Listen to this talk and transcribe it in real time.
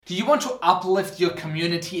Do you want to uplift your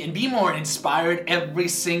community and be more inspired every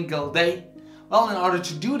single day? Well, in order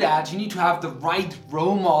to do that, you need to have the right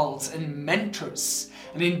role models and mentors.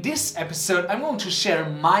 And in this episode, I'm going to share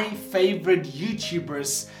my favorite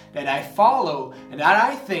YouTubers that I follow and that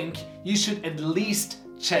I think you should at least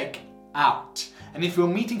check out. And if you're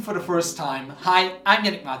meeting for the first time, hi, I'm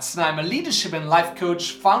Yannick Matzen. I'm a leadership and life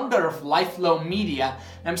coach, founder of LifeFlow Media,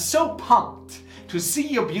 and I'm so pumped to see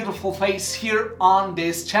your beautiful face here on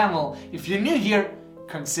this channel. If you're new here,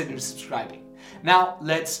 consider subscribing. Now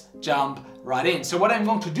let's jump right in. So what I'm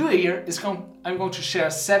going to do here is I'm going to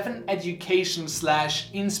share 7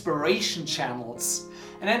 education/inspiration channels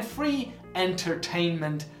and then 3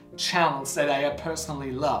 entertainment channels that I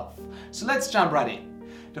personally love. So let's jump right in.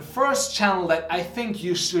 The first channel that I think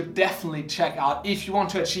you should definitely check out if you want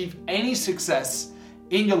to achieve any success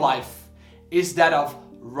in your life is that of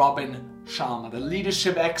Robin Sharma, the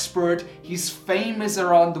leadership expert. He's famous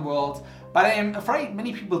around the world, but I am afraid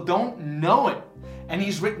many people don't know him. And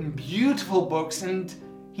he's written beautiful books, and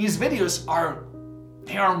his videos are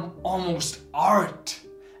almost art.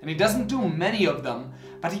 And he doesn't do many of them,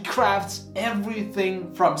 but he crafts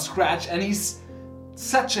everything from scratch, and he's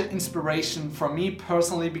such an inspiration for me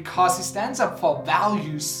personally because he stands up for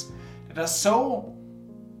values that are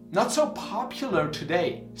not so popular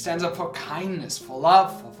today. He stands up for kindness, for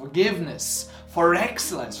love, for forgiveness, for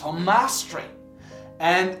excellence, for mastery.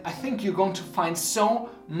 And I think you're going to find so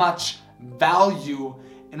much value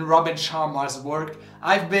in Robin Sharma's work.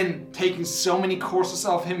 I've been taking so many courses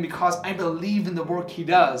of him because I believe in the work he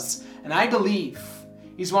does. And I believe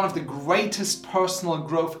he's one of the greatest personal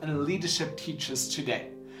growth and leadership teachers today.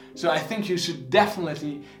 So I think you should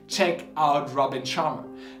definitely check out Robin Sharma.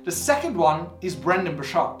 The second one is Brendon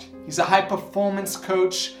Burchard. He's a high performance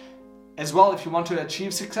coach as well. If you want to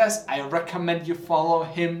achieve success, I recommend you follow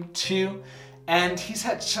him too. And he's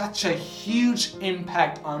had such a huge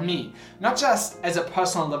impact on me, not just as a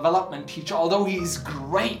personal development teacher, although he's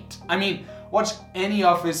great. I mean, watch any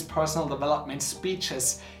of his personal development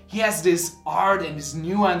speeches. He has this art and his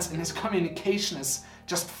nuance, and his communication is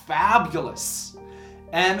just fabulous.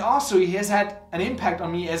 And also he has had an impact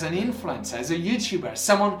on me as an influencer, as a YouTuber,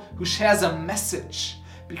 someone who shares a message,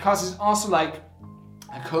 because he's also like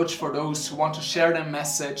a coach for those who want to share their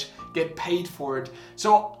message, get paid for it.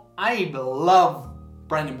 So I love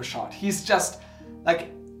Brendon Burchard. He's just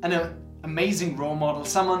like an amazing role model,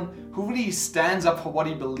 someone who really stands up for what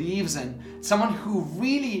he believes in, someone who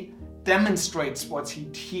really demonstrates what he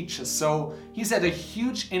teaches. So he's had a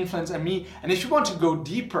huge influence on me. And if you want to go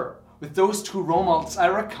deeper with those 2 role models, I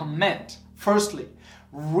recommend, firstly,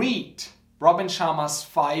 read Robin Sharma's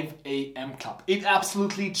 5 a.m. Club. It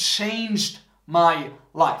absolutely changed my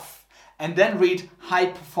life. And then read High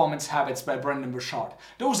Performance Habits by Brendon Burchard.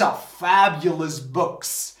 Those are fabulous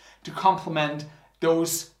books to complement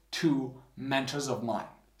those 2 mentors of mine.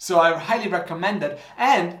 So I highly recommend it.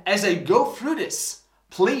 And as I go through this,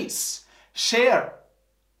 please share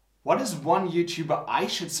what is one YouTuber I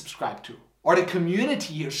should subscribe to, or the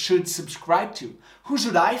community here should subscribe to. Who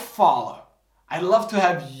should I follow? I'd love to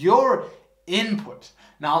have your input.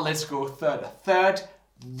 Now let's go third. A third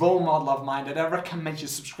role model of mine that I recommend you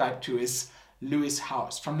subscribe to is Lewis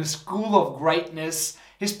Howes from the School of Greatness.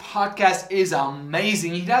 His podcast is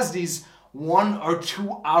amazing. He does these 1 or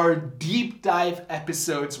 2 hour deep dive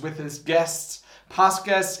episodes with his guests. Past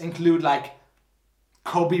guests include like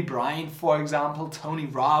Kobe Bryant, for example, Tony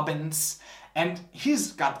Robbins, and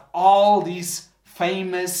he's got all these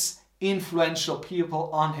famous, influential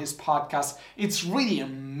people on his podcast. It's really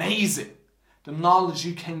amazing the knowledge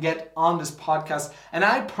you can get on this podcast, and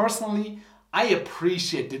I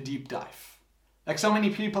appreciate the deep dive. Like so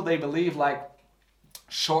many people, they believe like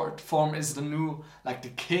short form is the new, like the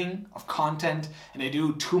king of content, and they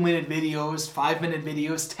do 2-minute videos, 5-minute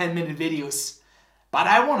videos, 10-minute videos. But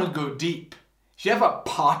I want to go deep. If you have a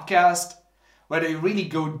podcast where they really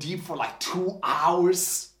go deep for like 2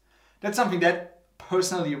 hours, that's something that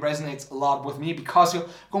personally resonates a lot with me because you're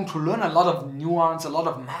going to learn a lot of nuance, a lot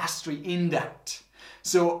of mastery in that.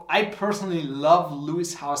 So I personally love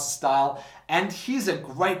Lewis Howes' style, and he's a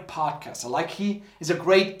great podcaster. Like he is a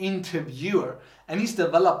great interviewer, and he's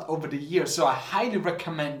developed over the years. So I highly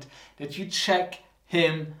recommend that you check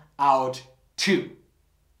him out too.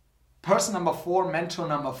 Person number 4, mentor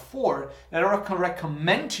number 4 that I can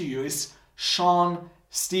recommend to you is Shawn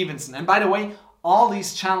Stevenson. And by the way, all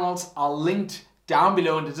these channels are linked down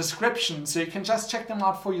below in the description, so you can just check them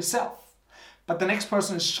out for yourself. But the next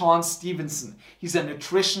person is Shawn Stevenson. He's a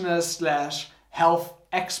nutritionist / health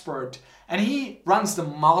expert, and he runs the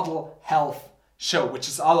Model Health Show, which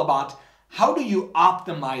is all about how do you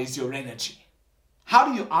optimize your energy? How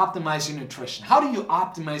do you optimize your nutrition? How do you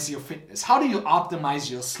optimize your fitness? How do you optimize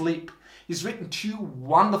your sleep? He's written 2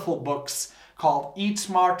 wonderful books called Eat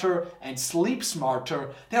Smarter and Sleep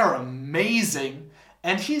Smarter. They're amazing.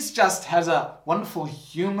 And he's just has a wonderful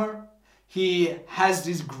humor. He has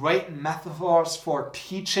these great metaphors for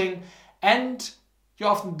teaching. And he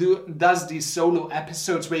often does these solo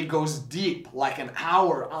episodes where he goes deep, like an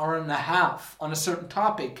hour, hour and a half on a certain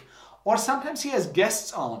topic. Or sometimes he has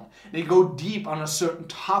guests on. They go deep on a certain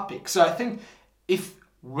topic. So I think if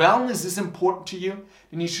wellness is important to you,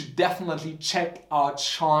 then you should definitely check out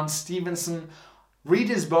Shawn Stevenson. Read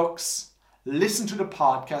his books, listen to the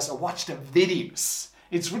podcast, or watch the videos.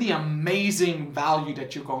 It's really amazing value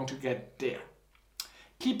that you're going to get there.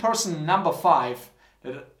 Key person number 5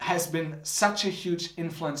 that has been such a huge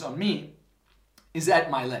influence on me is Ed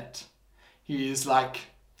Mylett. He is like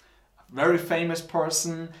a very famous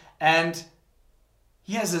person, and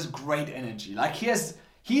he has this great energy. Like he has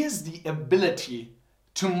the ability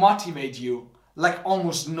to motivate you like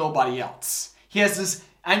almost nobody else. He has this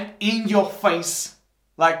I'm in your face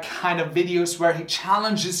like kind of videos where he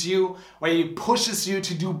challenges you, where he pushes you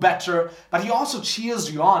to do better, but he also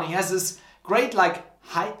cheers you on. He has this great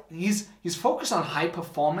he's focused on high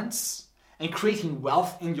performance and creating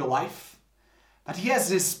wealth in your life. But he has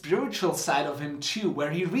this spiritual side of him too, where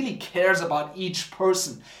he really cares about each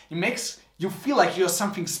person. He makes you feel like you're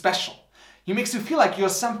something special. He makes you feel like you're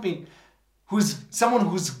someone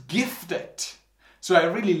who's gifted. So I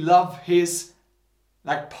really love his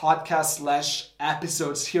podcast /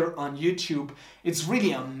 episodes here on YouTube. It's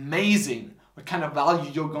really amazing what kind of value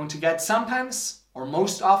you're going to get. Sometimes, or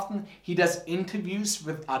most often, he does interviews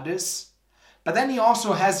with others. But then he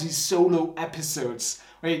also has these solo episodes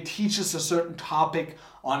where he teaches a certain topic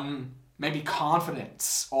on maybe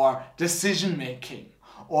confidence or decision making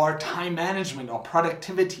or time management or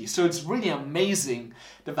productivity. So it's really amazing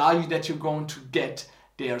the value that you're going to get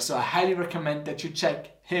there. So I highly recommend that you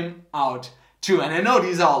check him out too. And I know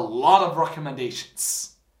these are a lot of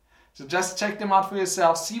recommendations. So just check them out for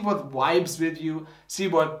yourself. See what vibes with you. See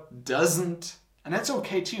what doesn't. And that's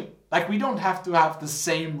okay too. Like we don't have to have the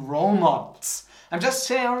same role models. I'm just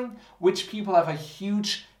sharing which people have a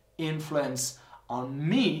huge influence on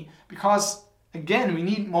me, because again, we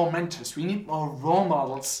need more mentors. We need more role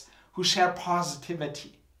models who share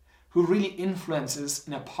positivity, who really influences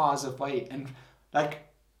in a positive way and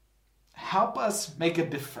help us make a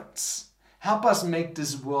difference. Help us make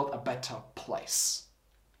this world a better place.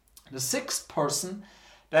 The 6th person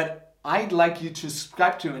that I'd like you to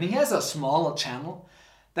subscribe to, and he has a smaller channel,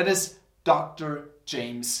 that is Dr.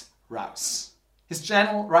 James Rouse. His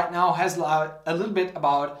channel right now has a little bit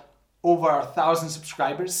about over 1,000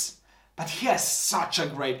 subscribers, but he has such a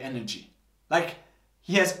great energy. Like,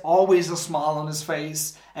 he has always a smile on his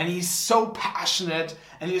face, and he's so passionate,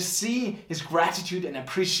 and you see his gratitude and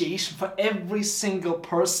appreciation for every single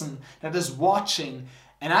person that is watching,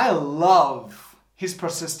 and I love his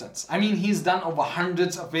persistence. I mean, he's done over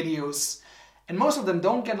hundreds of videos, and most of them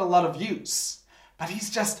don't get a lot of views, but he's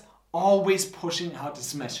just always pushing out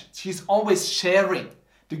this message. He's always sharing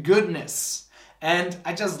the goodness, and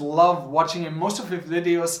I just love watching him. Most of his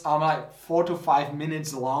videos are like 4 to 5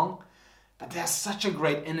 minutes long, but there's such a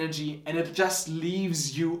great energy and it just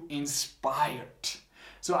leaves you inspired.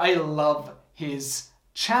 So I love his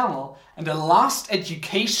channel. And the last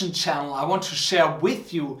education channel I want to share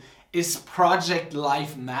with you is Project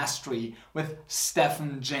Life Mastery with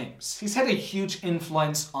Stephen James. He's had a huge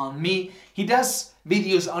influence on me. He does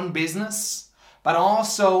videos on business, but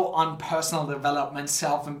also on personal development,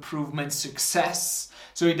 self-improvement, success.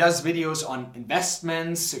 So he does videos on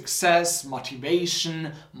investments, success,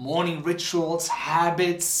 motivation, morning rituals,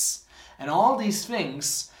 habits, and all these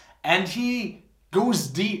things. And he goes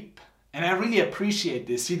deep. And I really appreciate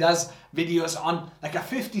this. He does videos on like a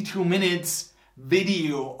 52 minutes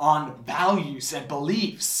video on values and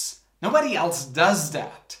beliefs. Nobody else does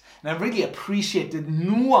that. And I really appreciate the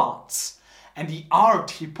nuance and the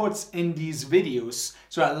art he puts in these videos.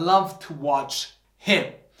 So I love to watch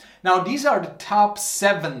him. Now, these are the top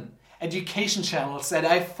 7 education channels that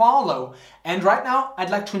I follow. And right now, I'd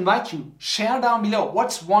like to invite you, share down below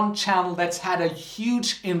what's one channel that's had a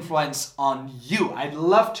huge influence on you. I'd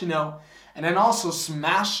love to know. And then also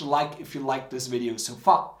smash like if you like this video so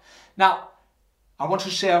far. Now, I want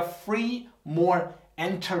to share 3 more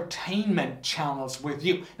entertainment channels with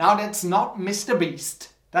you. Now, that's not Mr. Beast.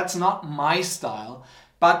 That's not my style.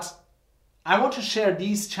 But I want to share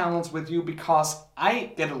these channels with you because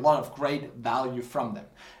I get a lot of great value from them.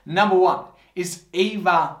 Number 1 is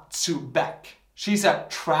Eva Zubeck. She's a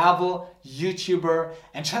travel YouTuber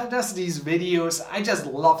and she does these videos. I just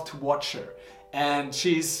love to watch her. and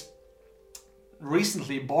she's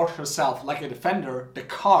recently bought herself, like a Defender, the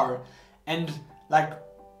car, and like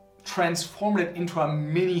transformed it into a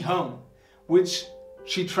mini home, which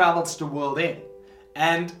she travels the world in.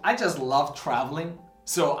 And I just love traveling,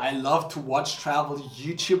 so I love to watch travel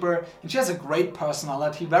YouTuber, and she has a great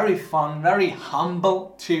personality, very fun, very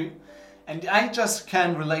humble too, and I just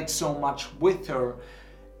can relate so much with her.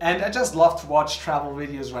 And I just love to watch travel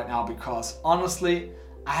videos right now because honestly,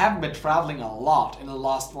 I haven't been traveling a lot in the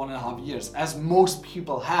last 1.5 years, as most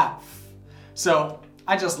people have. So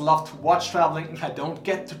I just love to watch traveling if I don't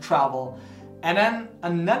get to travel. And then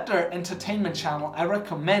another entertainment channel I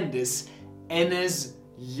recommend is Enes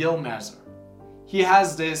Yilmaz. He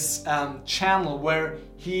has this channel where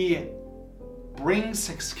he brings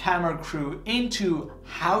his camera crew into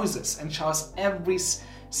houses and shows every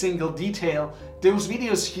single detail. Those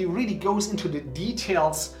videos, he really goes into the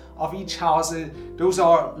details of each house. Those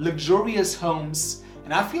are luxurious homes,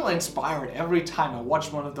 and I feel inspired every time I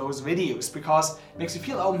watch one of those videos because it makes me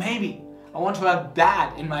feel, oh, maybe I want to have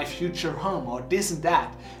that in my future home, or this and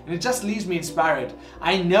that, and it just leaves me inspired.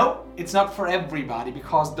 I know it's not for everybody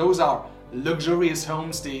because those are luxurious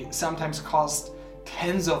homes. They sometimes cost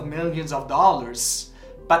tens of millions of dollars,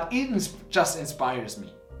 but it just inspires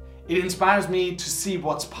me. It inspires me to see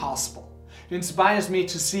what's possible. It inspires me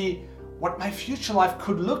to see what my future life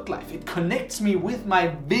could look like. It connects me with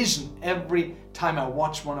my vision every time I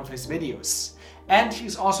watch one of his videos. And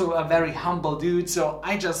he's also a very humble dude, so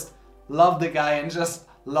I just love the guy and just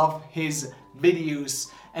love his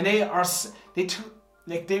videos. And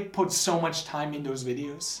they put so much time in those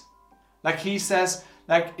videos. Like he says,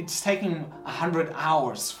 like it's taking 100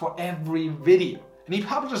 hours for every video, and he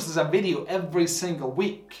publishes a video every single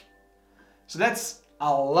week. So that's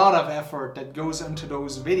a lot of effort that goes into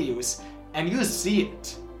those videos, and you see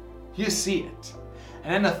it. You see it.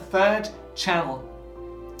 And then the third channel,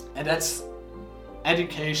 and that's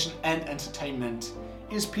education and entertainment,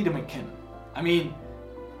 is Peter McKinnon. I mean,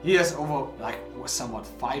 he has over somewhat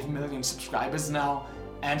 5 million subscribers now,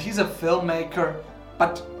 and he's a filmmaker,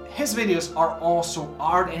 but his videos are also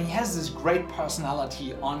art, and he has this great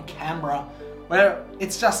personality on camera where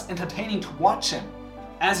it's just entertaining to watch him.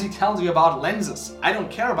 As he tells you about lenses. I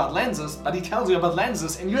don't care about lenses, but he tells you about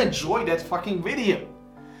lenses and you enjoy that fucking video.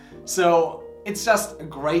 So it's just a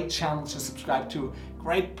great channel to subscribe to,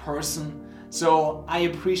 great person. So I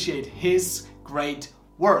appreciate his great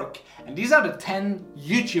work. And these are the 10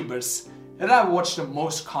 YouTubers that I watch the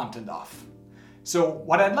most content of. So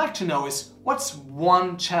what I'd like to know is, what's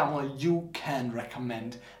one channel you can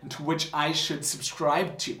recommend and to which I should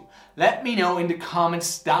subscribe to? Let me know in the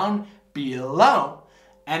comments down below.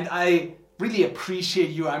 And I really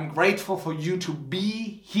appreciate you. I'm grateful for you to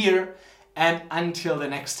be here. And until the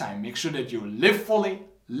next time, make sure that you live fully,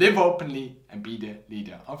 live openly, and be the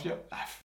leader of your life.